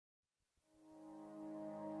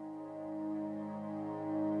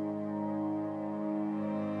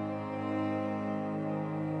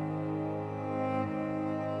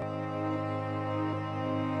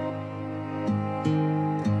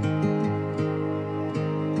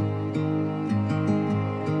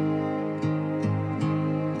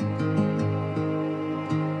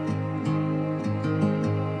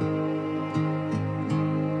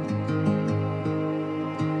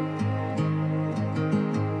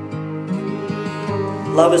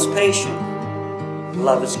Love is patient.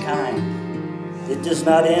 Love is kind. It does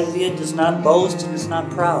not envy, it does not boast, it is not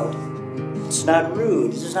proud. It's not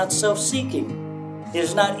rude, it is not self-seeking. It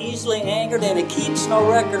is not easily angered, and it keeps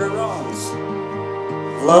no record of wrongs.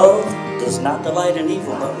 Love does not delight in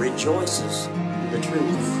evil, but rejoices in the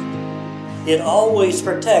truth. It always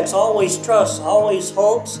protects, always trusts, always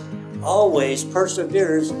hopes, always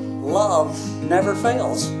perseveres. Love never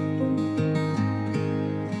fails.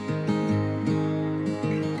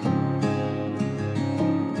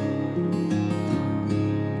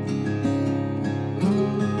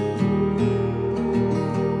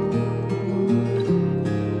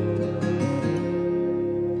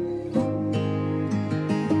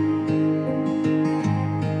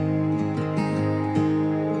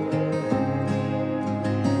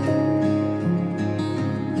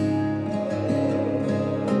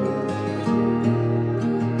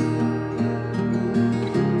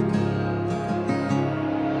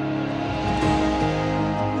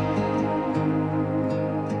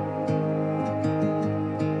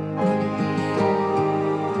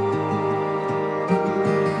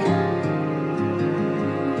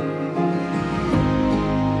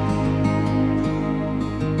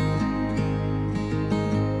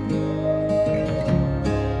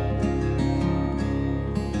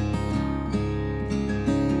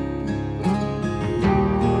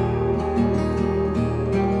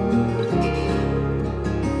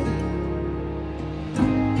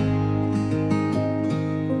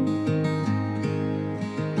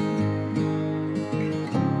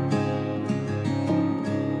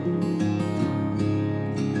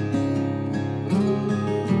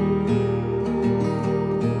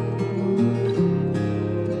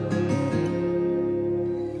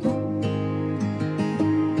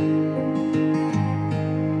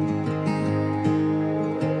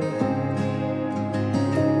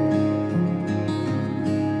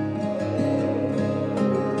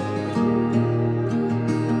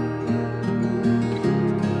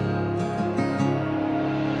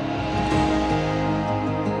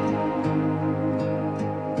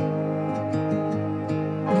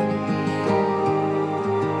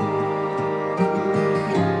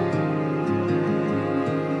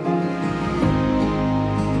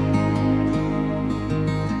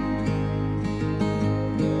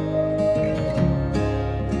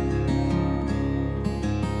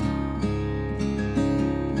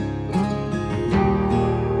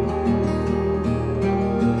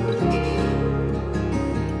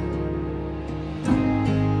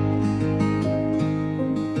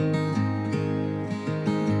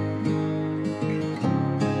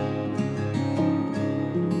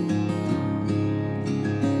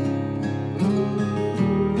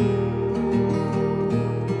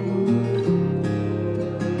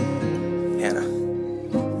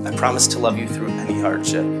 I promise to love you through any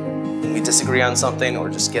hardship. When we disagree on something or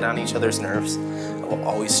just get on each other's nerves, I will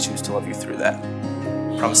always choose to love you through that.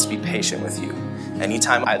 I promise to be patient with you.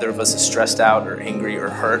 Anytime either of us is stressed out or angry or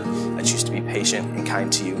hurt, I choose to be patient and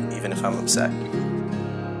kind to you, even if I'm upset.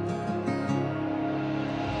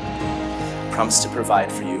 I promise to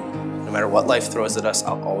provide for you. No matter what life throws at us,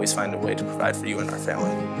 I'll always find a way to provide for you and our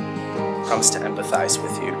family. I promise to empathize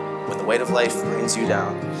with you. When the weight of life brings you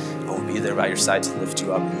down, I will be there by your side to lift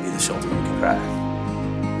you up and be the shoulder you can cry.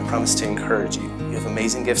 I promise to encourage you. You have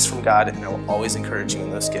amazing gifts from God, and I will always encourage you in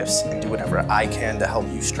those gifts and do whatever I can to help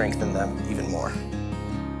you strengthen them even more.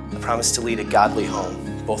 I promise to lead a godly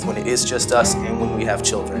home, both when it is just us and when we have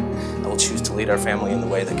children. I will choose to lead our family in the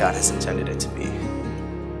way that God has intended it to be.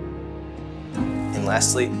 And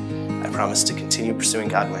lastly, I promise to continue pursuing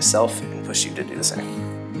God myself and push you to do the same.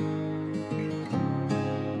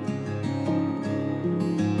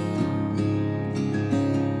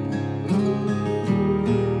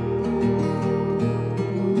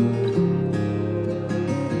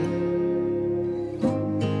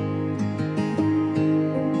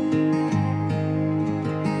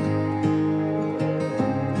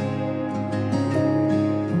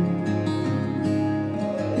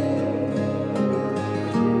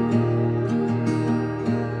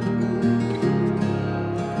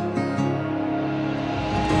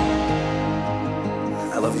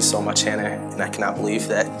 I love you so much, Hannah, and I cannot believe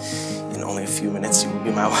that in only a few minutes you will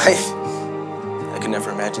be my wife. I could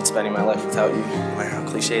never imagine spending my life without you, no matter how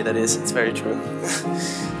cliche that is. It's very true.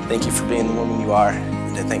 Thank you for being the woman you are,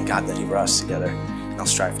 and I thank God that He brought us together. And I'll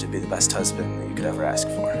strive to be the best husband that you could ever ask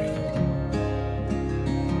for.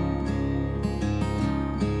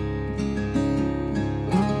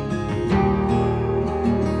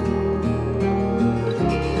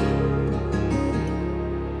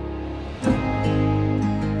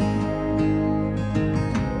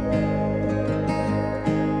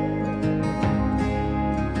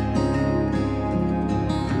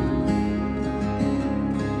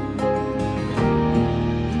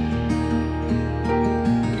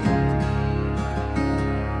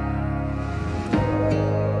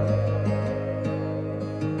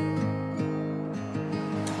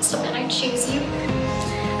 choose you.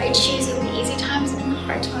 I choose you in the easy times and in the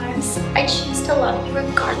hard times. I choose to love you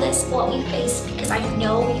regardless of what we face, because I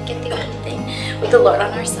know we get through anything with the Lord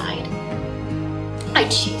on our side. I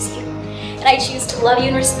choose you. And I choose to love you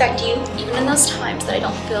and respect you, even in those times that I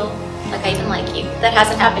don't feel like I even like you. That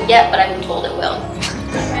hasn't happened yet, but I've been told it will.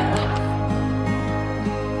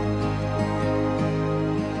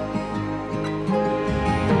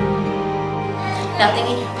 Nothing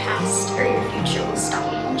in your past or your future will stop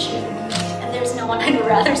me from choosing you. And there's no one I'd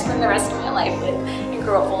rather spend the rest of my life with and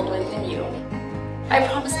grow old with than you. I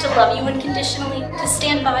promise to love you unconditionally, to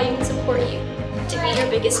stand by you and support you, to be your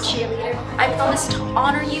biggest cheerleader. I promise to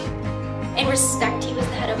honor you and respect you as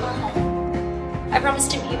the head of our home. I promise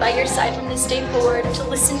to be by your side from this day forward, to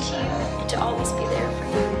listen to you, and to always be there for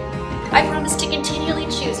you. I promise to continually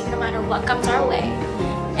choose you no matter what comes our way.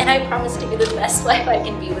 And I promise to be the best wife I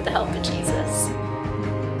can be with the help of Jesus.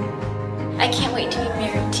 I can't wait to be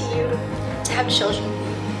married to you, to have children with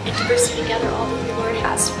you, and to pursue together all that the Lord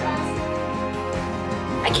has for us.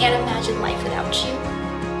 I can't imagine life without you.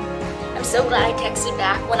 I'm so glad I texted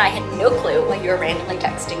back when I had no clue when you were randomly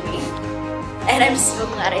texting me. And I'm so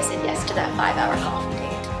glad I said yes to that 5-hour coffee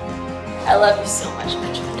date. I love you so much,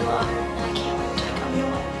 Benjamin DeLauder, and I can't wait to become your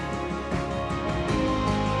wife.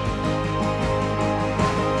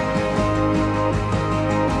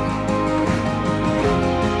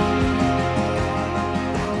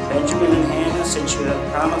 Benjamin and Hannah, since you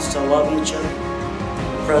have promised to love each other in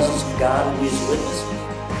the presence of God and His witnesses,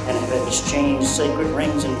 and have exchanged sacred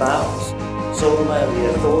rings and vows, so by the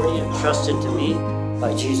authority entrusted to me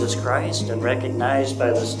by Jesus Christ and recognized by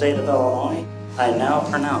the state of Illinois, I now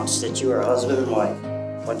pronounce that you are husband and wife.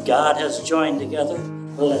 What God has joined together,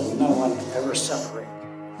 let no one ever separate.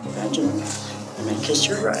 Benjamin, you may kiss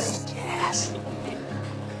your bride. Yes.